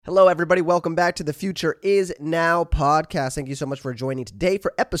Hello, everybody. Welcome back to the Future Is Now podcast. Thank you so much for joining today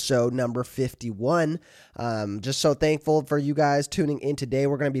for episode number 51. Just so thankful for you guys tuning in today.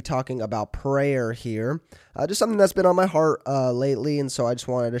 We're going to be talking about prayer here. Just something that's been on my heart lately, and so I just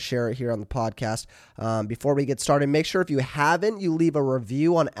wanted to share it here on the podcast. Before we get started, make sure if you haven't, you leave a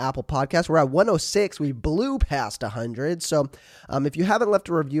review on Apple Podcasts. We're at 106. We blew past 100. So if you haven't left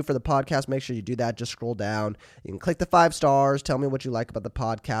a review for the podcast, make sure you do that. Just scroll down. You can click the 5 stars. Tell me what you like about the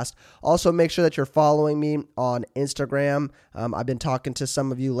podcast. Also, make sure that you're following me on Instagram. I've been talking to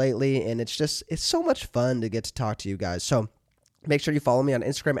some of you lately, and it's so much fun to get to talk to you guys. So make sure you follow me on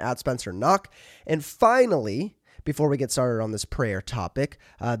Instagram at Spencer Knock. And finally, before we get started on this prayer topic,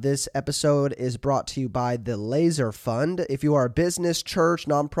 this episode is brought to you by the Laser Fund. If you are a business, church,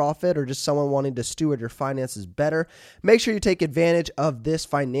 nonprofit, or just someone wanting to steward your finances better, make sure you take advantage of this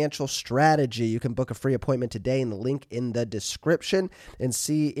financial strategy. You can book a free appointment today in the link in the description and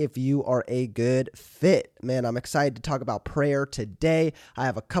see if you are a good fit. Man, I'm excited to talk about prayer today. I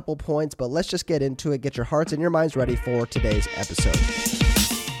have a couple points, but let's just get into it. Get your hearts and your minds ready for today's episode.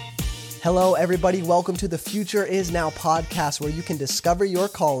 Hello, everybody. Welcome to the Future Is Now podcast, where you can discover your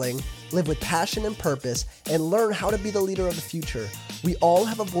calling, live with passion and purpose, and learn how to be the leader of the future. We all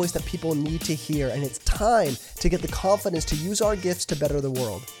have a voice that people need to hear, and it's time to get the confidence to use our gifts to better the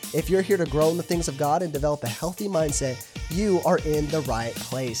world. If you're here to grow in the things of God and develop a healthy mindset, you are in the right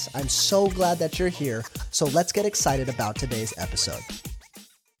place. I'm so glad that you're here, so let's get excited about today's episode.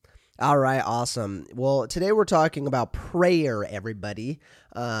 All right, awesome. Well, today we're talking about prayer, everybody.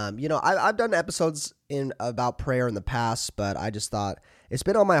 I've done episodes about prayer in the past, but I just thought it's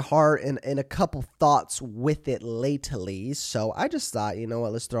been on my heart and a couple thoughts with it lately. So I just thought, you know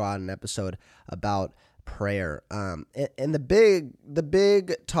what, let's throw out an episode about prayer. And the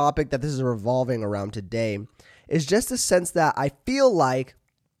big topic that this is revolving around today is just the sense that I feel like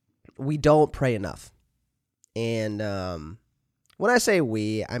we don't pray enough. And when I say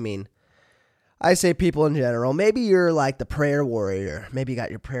we, I say people in general. Maybe you're like the prayer warrior. Maybe you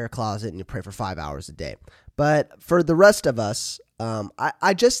got your prayer closet and you pray for 5 hours a day. But for the rest of us,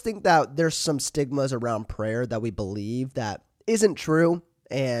 I just think that there's some stigmas around prayer that we believe that isn't true.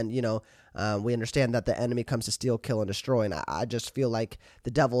 And, we understand that the enemy comes to steal, kill, and destroy. And I just feel like the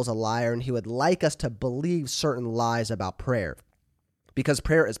devil is a liar and he would like us to believe certain lies about prayer. Because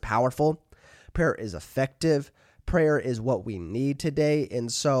prayer is powerful. Prayer is effective. Prayer is what we need today,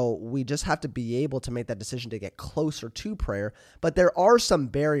 and so we just have to be able to make that decision to get closer to prayer, but there are some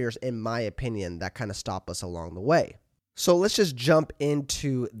barriers, in my opinion, that kind of stop us along the way. So let's just jump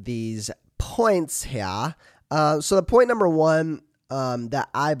into these points here. So the point number one that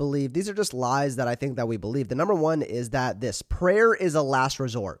I believe, these are just lies that I think that we believe. The number one is that prayer is a last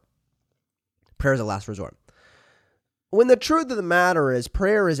resort. Prayer is a last resort. When the truth of the matter is,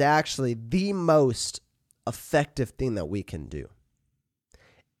 prayer is actually the most effective thing that we can do.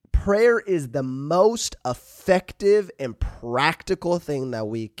 Prayer is the most effective and practical thing that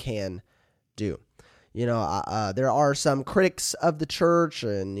we can do. There are some critics of the church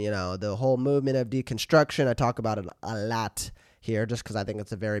and, the whole movement of deconstruction. I talk about it a lot here just because I think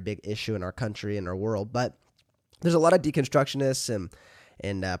it's a very big issue in our country and our world. But there's a lot of deconstructionists and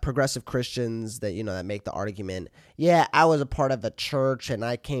progressive Christians that, that make the argument, yeah, I was a part of a church and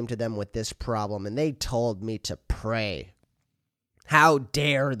I came to them with this problem and they told me to pray. How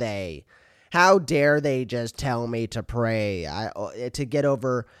dare they? How dare they just tell me to pray to get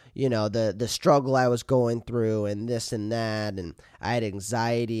over, the struggle I was going through and this and that, and I had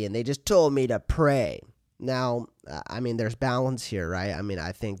anxiety and they just told me to pray. Now, there's balance here, right?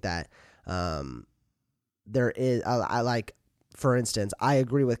 I think that there is, for instance, I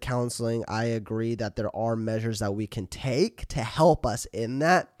agree with counseling. I agree that there are measures that we can take to help us in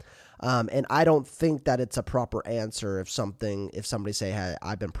that. And I don't think that it's a proper answer if somebody say, hey,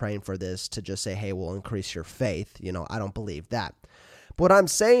 I've been praying for this, to just say, hey, we'll increase your faith. I don't believe that. But what I'm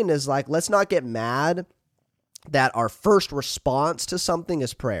saying is, let's not get mad that our first response to something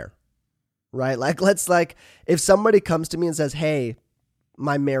is prayer, right? If somebody comes to me and says, hey,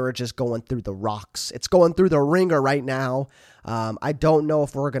 my marriage is going through the rocks. It's going through the ringer right now. I don't know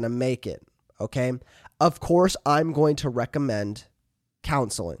if we're going to make it. Okay. Of course, I'm going to recommend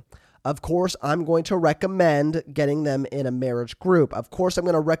counseling. Of course, I'm going to recommend getting them in a marriage group. Of course, I'm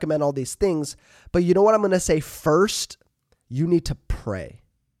going to recommend all these things. But you know what I'm going to say first? You need to pray.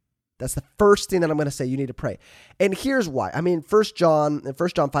 That's the first thing that I'm going to say. You need to pray. And here's why. 1 John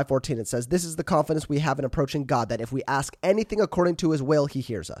 5:14, it says, this is the confidence we have in approaching God, that if we ask anything according to his will, he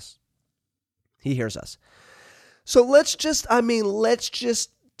hears us. He hears us. So let's just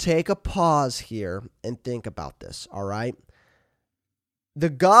take a pause here and think about this, all right? The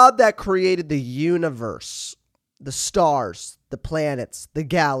God that created the universe, the stars, the planets, the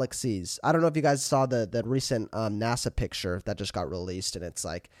galaxies. I don't know if you guys saw the recent NASA picture that just got released, and it's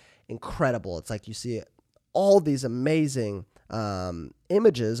like incredible. It's like you see all these amazing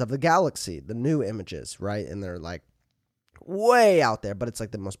images of the galaxy, the new images, right? And they're like way out there, but it's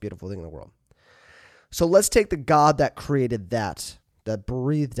like the most beautiful thing in the world. So let's take the God that created that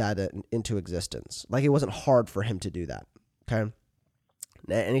breathed that into existence. Like it wasn't hard for him to do that, okay?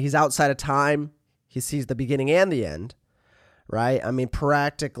 And he's outside of time. He sees the beginning and the end, right? I mean,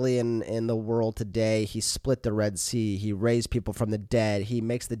 practically in the world today, he split the Red Sea. He raised people from the dead. He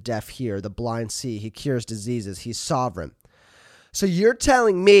makes the deaf hear, the blind see. He cures diseases. He's sovereign. So you're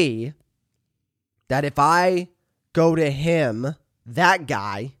telling me that if I go to him, that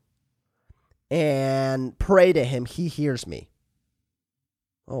guy, and pray to him, he hears me.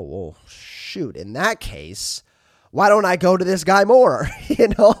 Oh, well, shoot. In that case, why don't I go to this guy more?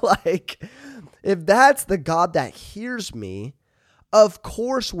 Like, if that's the God that hears me, of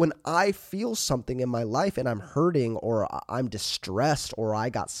course, when I feel something in my life and I'm hurting or I'm distressed or I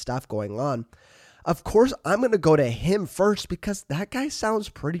got stuff going on, of course, I'm going to go to him first because that guy sounds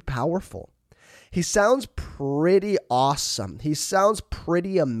pretty powerful. He sounds pretty awesome. He sounds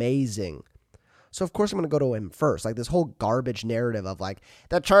pretty amazing. So, of course, I'm going to go to him first. Like this whole garbage narrative of like,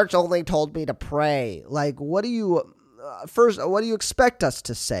 the church only told me to pray. Like, what do you expect us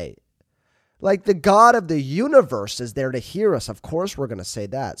to say? Like the God of the universe is there to hear us. Of course, we're going to say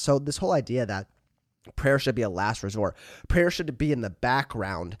that. So this whole idea that prayer should be a last resort, prayer should be in the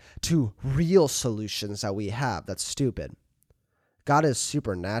background to real solutions that we have. That's stupid. God is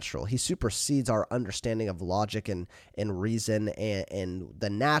supernatural. He supersedes our understanding of logic and reason and the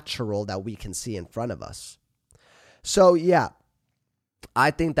natural that we can see in front of us. So, yeah,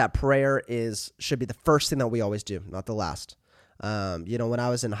 I think that prayer should be the first thing that we always do, not the last. When I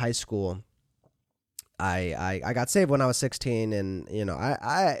was in high school, I got saved when I was 16, and,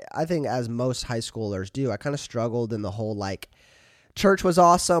 I think as most high schoolers do, I kind of struggled in the whole, like, church was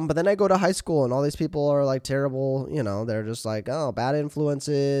awesome, but then I go to high school and all these people are like terrible, they're just like, oh, bad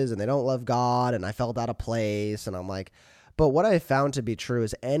influences and they don't love God, and I felt out of place, and I'm like, but what I found to be true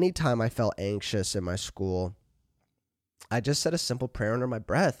is anytime I felt anxious in my school, I just said a simple prayer under my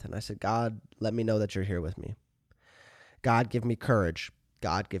breath, and I said, God, let me know that you're here with me. God, give me courage.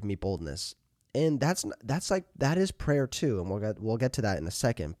 God, give me boldness. And that is prayer too, and we'll get to that in a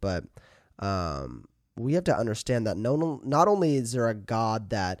second, but we have to understand that not only is there a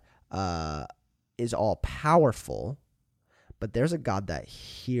God that is all powerful, but there's a God that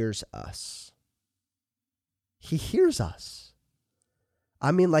hears us. He hears us.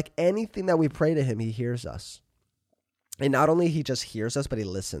 I mean, like anything that we pray to him, he hears us. And not only he just hears us, but he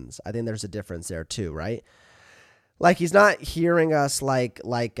listens. I think there's a difference there too, right? Like he's not hearing us like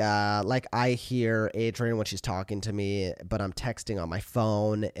I hear Adrienne when she's talking to me, but I'm texting on my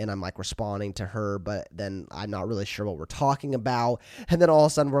phone and I'm like responding to her, but then I'm not really sure what we're talking about. And then all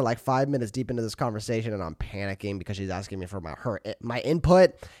of a sudden we're like 5 minutes deep into this conversation and I'm panicking because she's asking me for my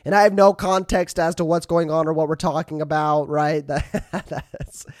input and I have no context as to what's going on or what we're talking about, right?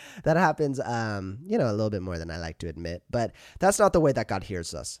 That happens, a little bit more than I like to admit, but that's not the way that God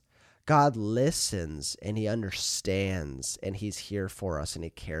hears us. God listens and he understands and he's here for us and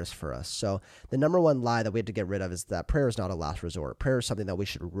he cares for us. So the number one lie that we have to get rid of is that prayer is not a last resort. Prayer is something that we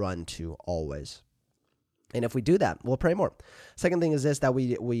should run to always. And if we do that, we'll pray more. Second thing is this, that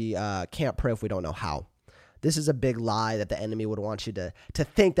we can't pray if we don't know how. This is a big lie that the enemy would want you to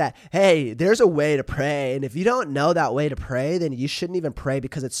think that, hey, there's a way to pray. And if you don't know that way to pray, then you shouldn't even pray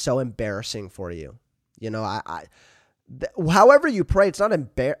because it's so embarrassing for you. However you pray, it's not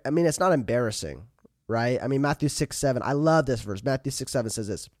embarrassing, right? I mean, Matthew 6:7. I love this verse. Matthew 6:7 says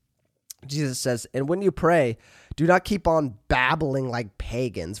this. Jesus says, and when you pray, do not keep on babbling like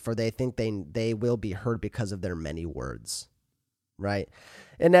pagans, for they think they will be heard because of their many words, right?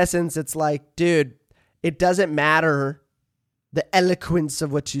 In essence, it's like, dude, it doesn't matter the eloquence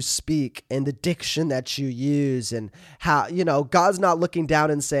of what you speak and the diction that you use and how, God's not looking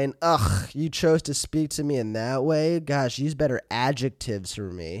down and saying, ugh, you chose to speak to me in that way. Gosh, use better adjectives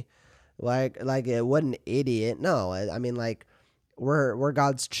for me. Like what an idiot. No, I mean, like we're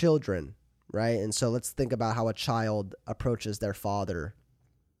God's children, right? And so let's think about how a child approaches their father.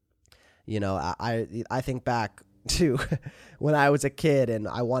 I think back to when I was a kid and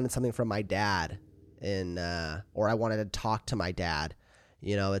I wanted something from my dad. Or I wanted to talk to my dad,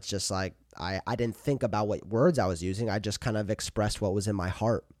 it's just like, I didn't think about what words I was using. I just kind of expressed what was in my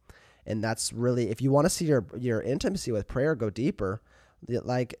heart. And that's really, if you want to see your intimacy with prayer go deeper,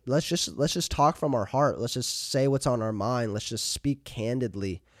 Like, let's just talk from our heart. Let's just say what's on our mind. Let's just speak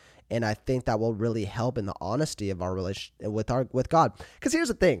candidly. And I think that will really help in the honesty of our relationship with God. Because here's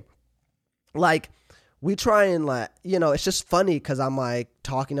the thing, like, we try and, like, it's just funny because I'm like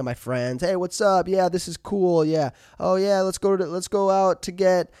talking to my friends. Hey, what's up? Yeah, this is cool. Yeah. Oh yeah, let's go out to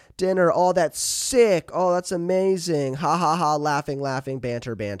get dinner. Oh, that's sick. Oh, that's amazing. Ha ha ha. Laughing,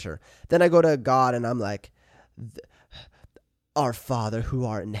 banter. Then I go to God and I'm like, our Father who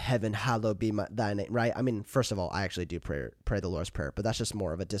art in heaven, hallowed be thy name, right? I mean, first of all, I actually do pray the Lord's Prayer, but that's just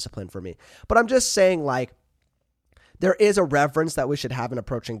more of a discipline for me. But I'm just saying, like, there is a reverence that we should have in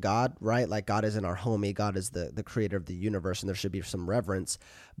approaching God, right? Like, God isn't our homie. God is the creator of the universe, and there should be some reverence.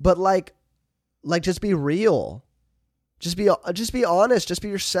 But like just be real. Just be honest. Just be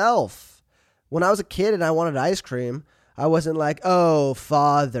yourself. When I was a kid and I wanted ice cream, I wasn't like, oh,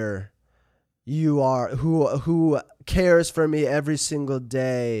 Father, you are who cares for me every single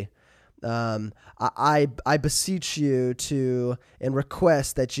day. I beseech you to and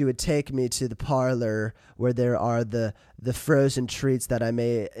request that you would take me to the parlor where there are the frozen treats that I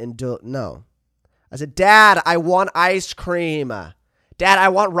may indulge. No, I said, Dad, I want ice cream. Dad, I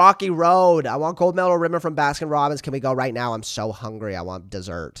want Rocky Road. I want gold medal ribbon from Baskin Robbins. Can we go right now? I'm so hungry. I want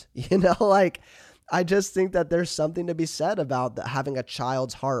dessert. Like, I just think that there's something to be said about having a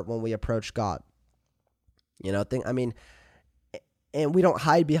child's heart when we approach God. And we don't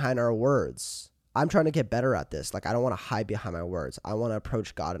hide behind our words. I'm trying to get better at this. Like, I don't want to hide behind my words. I want to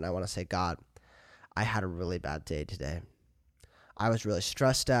approach God and I want to say, God, I had a really bad day today. I was really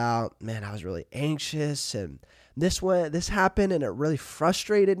stressed out. Man, I was really anxious, and this happened and it really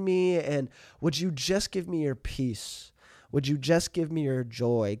frustrated me. And would you just give me your peace? Would you just give me your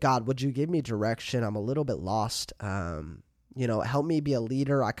joy? God, would you give me direction? I'm a little bit lost. Help me be a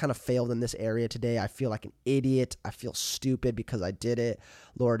leader. I kind of failed in this area today. I feel like an idiot. I feel stupid because I did it.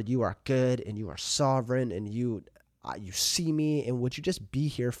 Lord, you are good and you are sovereign and you see me. And would you just be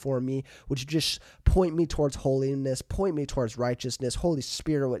here for me? Would you just point me towards holiness, point me towards righteousness, Holy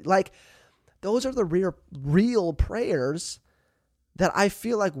Spirit? Like, those are the real prayers that I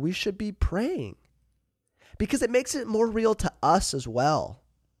feel like we should be praying, because it makes it more real to us as well.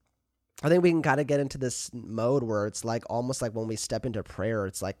 I think we can kind of get into this mode where it's like almost like when we step into prayer,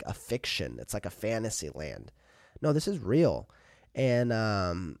 it's like a fiction. It's like a fantasy land. No, this is real. And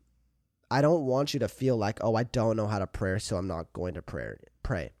I don't want you to feel like, oh, I don't know how to pray, so I'm not going to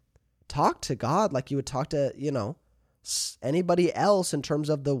pray. Talk to God like you would talk to, anybody else in terms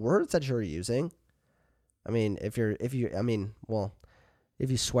of the words that you're using. I mean, if you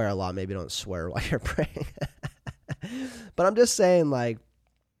swear a lot, maybe don't swear while you're praying. But I'm just saying, like,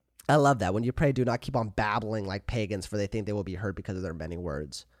 I love that. When you pray, do not keep on babbling like pagans, for they think they will be heard because of their many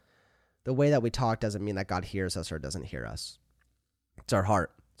words. The way that we talk doesn't mean that God hears us or doesn't hear us. It's our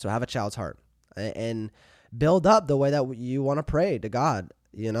heart. So have a child's heart and build up the way that you want to pray to God.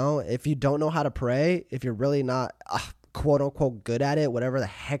 If you don't know how to pray, if you're really not quote unquote good at it, whatever the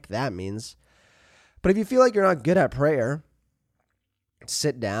heck that means. But if you feel like you're not good at prayer,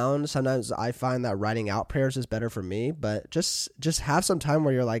 sit down. Sometimes I find that writing out prayers is better for me, but just have some time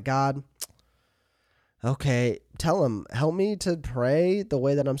where you're like, God, okay, tell him, help me to pray the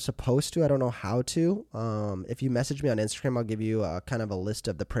way that I'm supposed to. I don't know how to. If you message me on Instagram, I'll give you a kind of a list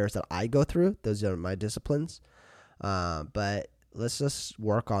of the prayers that I go through. Those are my disciplines. But let's just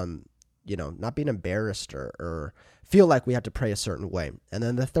work on, not being embarrassed or feel like we have to pray a certain way. And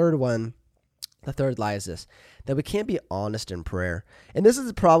then the third lie is this, that we can't be honest in prayer. And this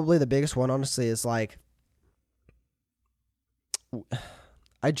is probably the biggest one, honestly, is like,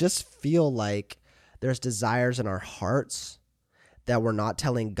 I just feel like there's desires in our hearts that we're not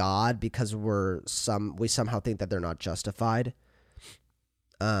telling God because we somehow think that they're not justified.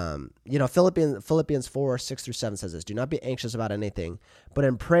 Philippians 4:6-7 says this: do not be anxious about anything, but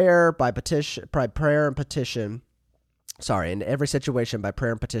in prayer, in every situation, by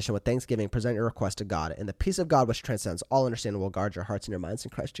prayer and petition with thanksgiving, present your request to God, and the peace of God, which transcends all understanding, will guard your hearts and your minds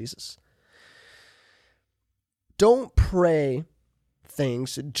in Christ Jesus. Don't pray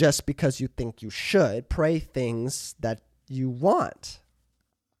things just because you think you should. Pray things that you want.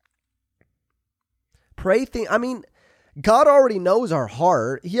 God already knows our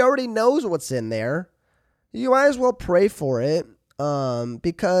heart. He already knows what's in there. You might as well pray for it,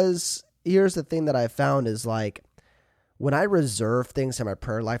 because here's the thing that I found is, like, when I reserve things in my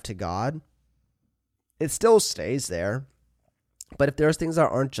prayer life to God, it still stays there. But if there's things that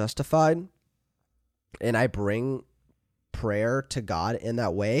aren't justified and I bring prayer to God in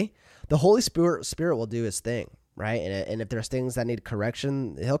that way, the Holy Spirit will do his thing, right? And if there's things that need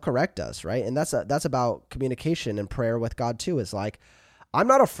correction, he'll correct us, right? And that's about communication and prayer with God too. Is like, I'm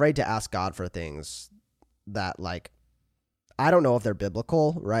not afraid to ask God for things that, like, I don't know if they're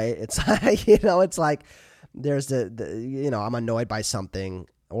biblical, right? It's like, it's like there's I'm annoyed by something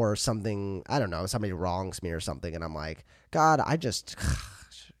or something, I don't know, somebody wrongs me or something. And I'm like, God, I just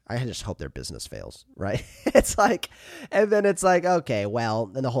hope their business fails, right? It's like, and then it's like, okay, well,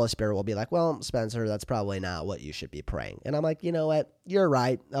 then the Holy Spirit will be like, well, Spencer, that's probably not what you should be praying. And I'm like, you know what? You're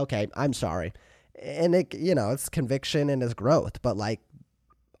right. Okay, I'm sorry. And it's conviction and it's growth. But like,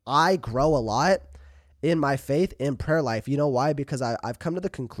 I grow a lot in my faith in prayer life. You know why? Because I've come to the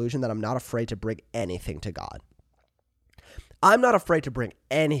conclusion that I'm not afraid to bring anything to God. I'm not afraid to bring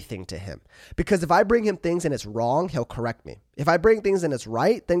anything to him, because if I bring him things and it's wrong, he'll correct me. If I bring things and it's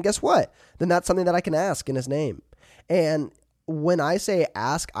right, then guess what? Then that's something that I can ask in his name. And when I say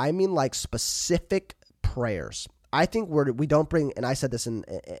ask, I mean like specific prayers. I think we don't bring, and I said this in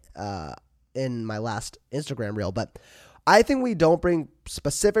my last Instagram reel, but I think we don't bring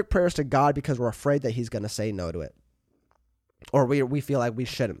specific prayers to God because we're afraid that he's going to say no to it, or we feel like we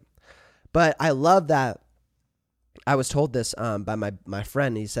shouldn't. But I love that. I was told this by my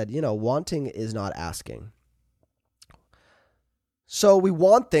friend. He said, wanting is not asking. So we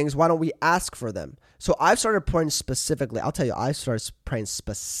want things. Why don't we ask for them? So I've started praying specifically. I'll tell you, I started praying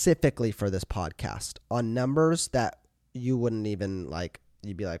specifically for this podcast on numbers that you wouldn't even like.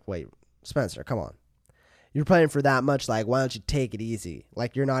 You'd be like, wait, Spencer, come on. You're praying for that much. Like, why don't you take it easy?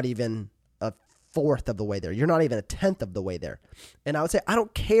 Like, you're not even a fourth of the way there. You're not even a tenth of the way there. And I would say, I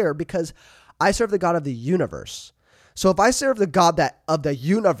don't care, because I serve the God of the universe. So if I serve the God of the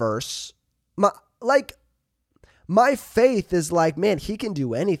universe, my faith is like, man, he can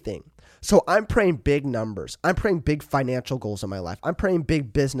do anything. So I'm praying big numbers. I'm praying big financial goals in my life. I'm praying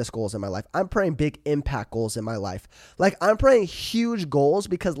big business goals in my life. I'm praying big impact goals in my life. Like, I'm praying huge goals,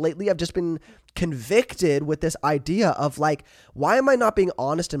 because lately I've just been convicted with this idea of like, why am I not being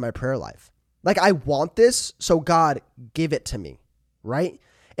honest in my prayer life? Like, I want this, so God, give it to me, right?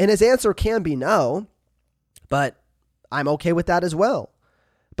 And his answer can be no, but I'm okay with that as well.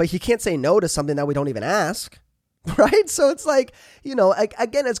 But he can't say no to something that we don't even ask, right? So it's like,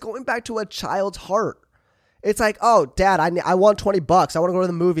 again, it's going back to a child's heart. It's like, oh, Dad, I want $20. I want to go to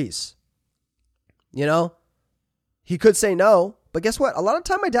the movies. He could say no, but guess what? A lot of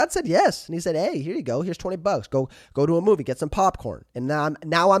time my dad said yes. And he said, hey, here you go. Here's $20. Go to a movie, get some popcorn. And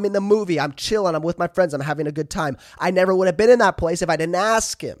now I'm in the movie. I'm chilling. I'm with my friends. I'm having a good time. I never would have been in that place if I didn't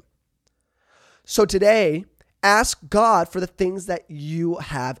ask him. So today, ask God for the things that you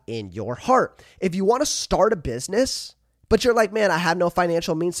have in your heart. If you want to start a business, but you're like, man, I have no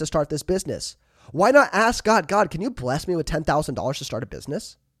financial means to start this business, why not ask God, can you bless me with $10,000 to start a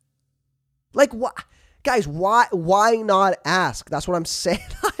business? Like, what? Guys, why not ask? That's what I'm saying.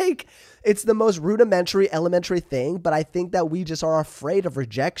 Like, it's the most rudimentary, elementary thing, but I think that we just are afraid of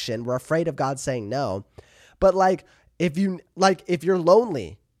rejection. We're afraid of God saying no. But if you're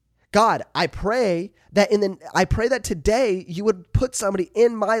lonely, God, I pray that today you would put somebody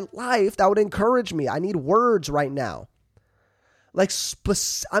in my life that would encourage me. I need words right now. Like,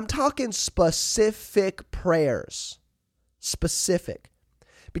 I'm talking specific prayers. Specific.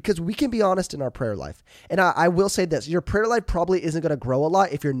 Because we can be honest in our prayer life. And I will say this, your prayer life probably isn't going to grow a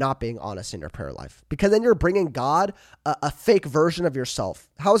lot if you're not being honest in your prayer life. Because then you're bringing God a fake version of yourself.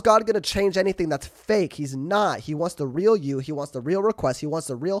 How is God going to change anything that's fake? He's not. He wants the real you. He wants the real request. He wants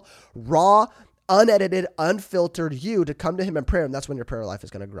the real, raw, unedited, unfiltered you to come to him in prayer. And that's when your prayer life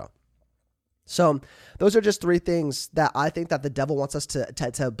is going to grow. So those are just three things that I think that the devil wants us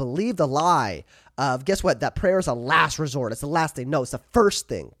to believe the lie of, guess what? That prayer is a last resort. It's the last thing. No, it's the first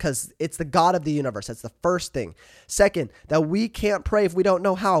thing, because it's the God of the universe. It's the first thing. Second, that we can't pray if we don't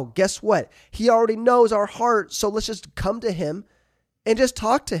know how. Guess what? He already knows our heart. So let's just come to him and just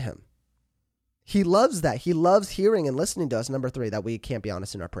talk to him. He loves that. He loves hearing and listening to us. Number three, that we can't be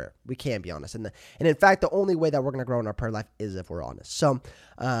honest in our prayer. We can't be honest. And in fact, the only way that we're going to grow in our prayer life is if we're honest. So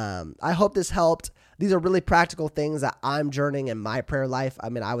I hope this helped. These are really practical things that I'm journeying in my prayer life. I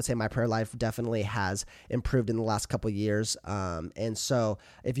mean, I would say my prayer life definitely has improved in the last couple of years. And so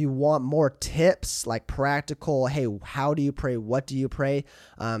if you want more tips, like practical, hey, how do you pray? What do you pray?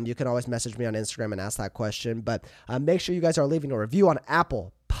 You can always message me on Instagram and ask that question. But make sure you guys are leaving a review on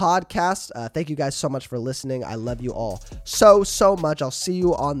Apple Podcast. Thank you guys so much for listening. I love you all so much. I'll see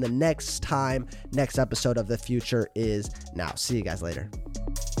you on the next episode of The Future Is Now. See you guys later.